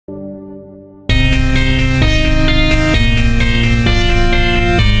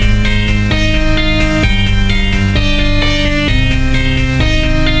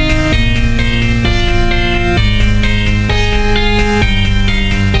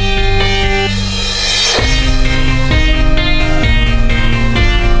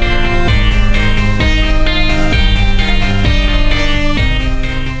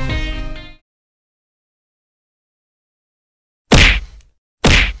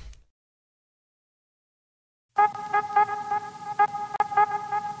What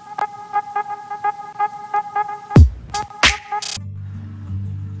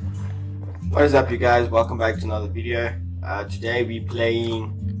is up, you guys? Welcome back to another video. Today we're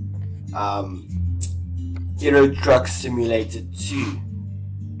playing Euro Truck Simulator 2.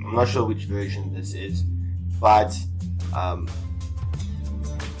 I'm not sure which version this is, but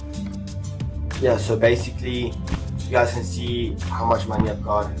yeah, so basically you guys can see how much money I've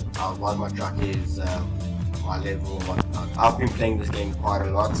got, what my truck is, my level, whatnot. I've been playing this game quite a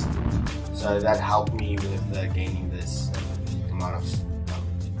lot, so that helped me with gaining this amount of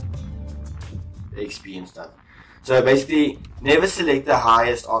XP and stuff. So basically, never select the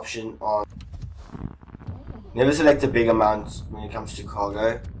highest option on. Never select a big amount when it comes to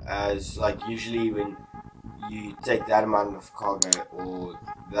cargo, as like usually when you take that amount of cargo or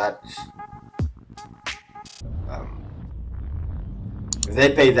that, if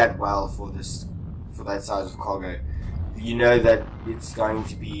they pay that well for that size of cargo, you know that it's going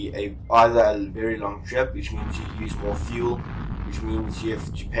to be either a very long trip, which means you use more fuel, which means you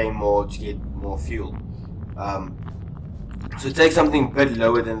have to pay more to get more fuel. So take something a bit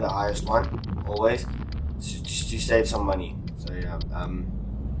lower than the highest one, always, just to save some money. So yeah,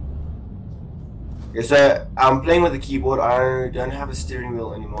 so I'm playing with the keyboard. I don't have a steering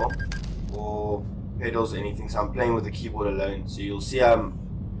wheel anymore, or pedals or anything, so I'm playing with the keyboard alone. So you'll see I'm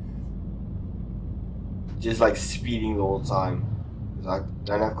just like speeding the whole time, because I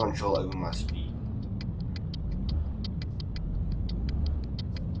don't have control over my speed.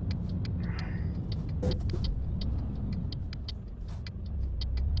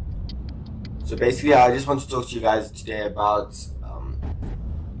 So basically, I just want to talk to you guys today about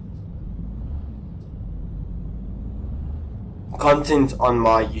content on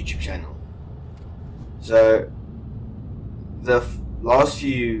my YouTube channel. So the last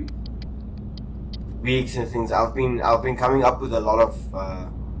few weeks and things, I've been coming up with a lot of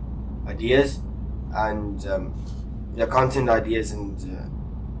ideas and content ideas, and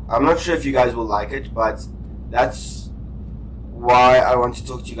I'm not sure if you guys will like it, but that's why I want to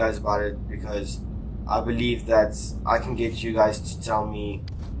talk to you guys about it, because I believe that I can get you guys to tell me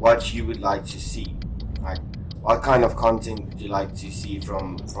what you would like to see. Like, what kind of content would you like to see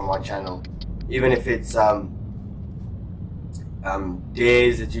from my channel, even if it's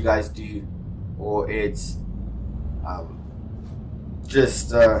days that you guys do, or it's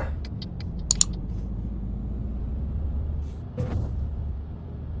just like,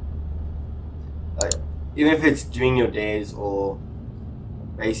 even if it's doing your days, or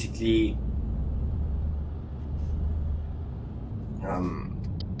basically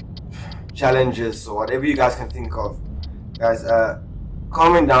challenges, or whatever you guys can think of. Guys,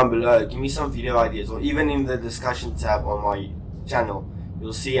 comment down below, give me some video ideas, or even in the discussion tab on my channel,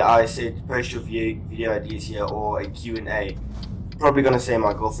 you'll see I said post your video ideas here, or a Q&A. Probably gonna say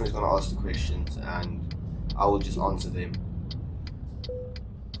my girlfriend's gonna ask the questions and I will just answer them.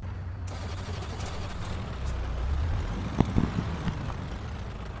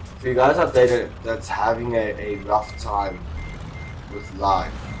 For you guys out there that's having a rough time with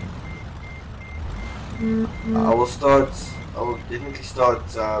life, I will definitely start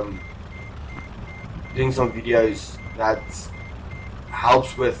doing some videos that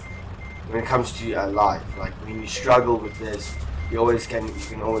helps with when it comes to life. Like when you struggle with this, you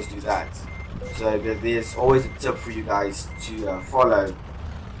can always do that. So there's always a tip for you guys to follow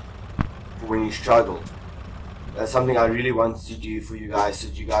for when you struggle. That's something I really want to do for you guys, so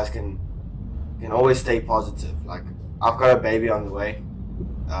that you guys can always stay positive. Like, I've got a baby on the way.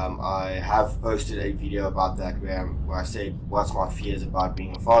 I have posted a video about that where I said what's my fears about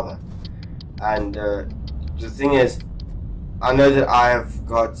being a father. And the thing is, I know that I have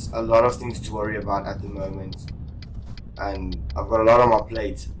got a lot of things to worry about at the moment, and I've got a lot on my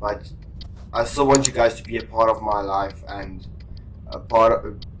plate, but I still want you guys to be a part of my life, and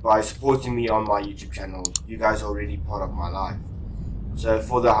by supporting me on my YouTube channel, you guys are already part of my life. So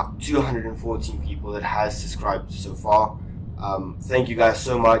for the 214 people that has subscribed so far, thank you guys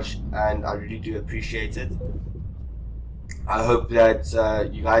so much, and I really do appreciate it. I hope that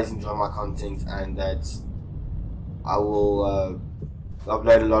you guys enjoy my content, and that I will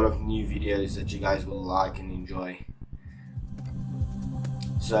upload a lot of new videos that you guys will like and enjoy.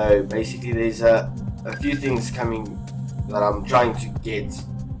 So basically, there's a few things coming that I'm trying to get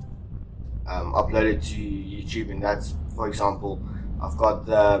uploaded to YouTube, and that's, for example, I've got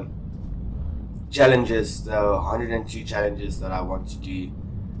the challenges, the 102 challenges that I want to do,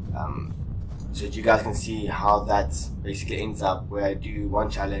 so that you guys can see how that basically ends up, where I do one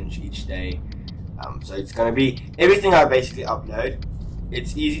challenge each day. So it's going to be everything I basically upload.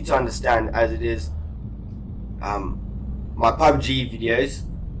 It's easy to understand, as it is My PUBG videos,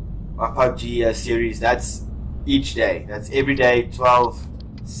 my PUBG series, that's each day. That's every day, 12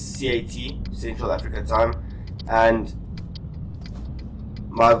 CAT, Central Africa time. And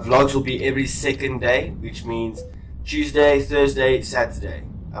my vlogs will be every second day, which means Tuesday, Thursday, Saturday.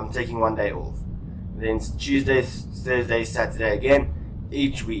 I'm taking one day off. Then it's Tuesday, Thursday, Saturday again,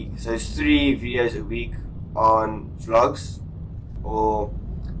 each week. So it's 3 videos a week on vlogs or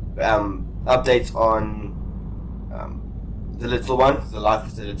updates on the little one, the life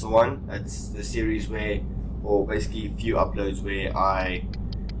of the little one. That's the series where, or basically a few uploads where I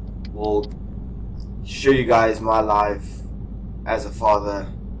will show you guys my life as a father.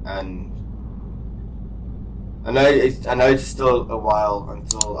 And I know it's still a while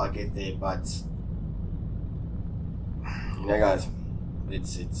until I get there, but you know, guys,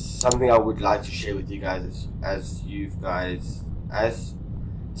 it's something I would like to share with you guys as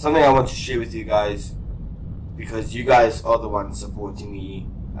something I want to share with you guys, because you guys are the ones supporting me,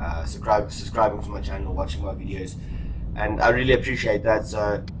 subscribing to my channel, watching my videos, and I really appreciate that.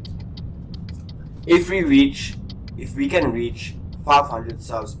 So if we can reach 500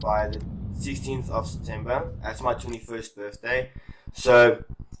 subs by the 16th of September, that's my 21st birthday. So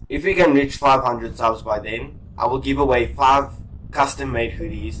if we can reach 500 subs by then, I will give away 5 custom made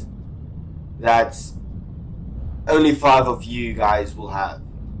hoodies that only 5 of you guys will have.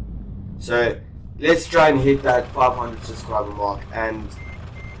 So let's try and hit that 500 subscriber mark, and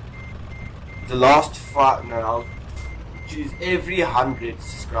the last 5, no, I'll choose every 100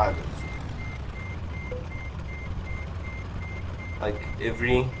 subscribers. Like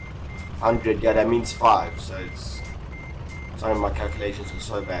every 100, yeah, that means 5. So it's, sorry, my calculations are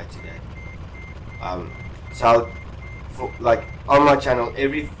so bad today. So like on my channel,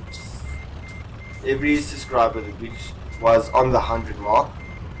 every subscriber which was on the 100 mark.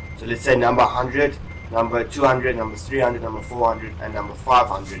 So let's say number 100, number 200, number 300, number 400, and number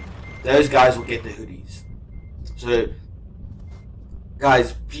 500. Those guys will get the hoodies. So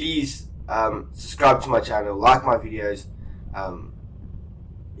guys, please subscribe to my channel, like my videos,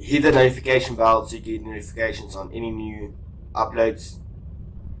 hit the notification bell so you get notifications on any new uploads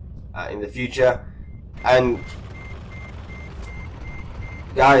in the future. And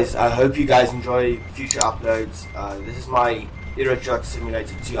guys, I hope you guys enjoy future uploads. This is my Euro Truck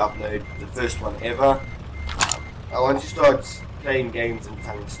Simulator 2 upload, the first one ever. I want to start playing games and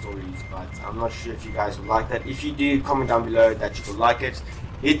telling stories, but I'm not sure if you guys will like that. If you do, comment down below that you will like it.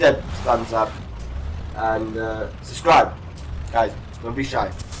 Hit that thumbs up and subscribe. Guys, don't be shy.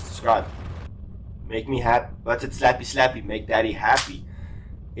 Subscribe. Make me happy. Button slappy slappy. Make daddy happy.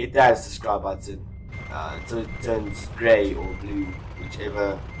 Hit that subscribe button until it turns grey or blue,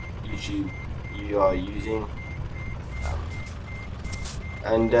 whichever YouTube you are using.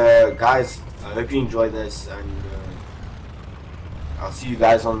 Guys, I hope you enjoy this, and I'll see you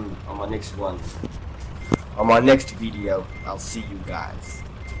guys on my next one. On my next video, I'll see you guys.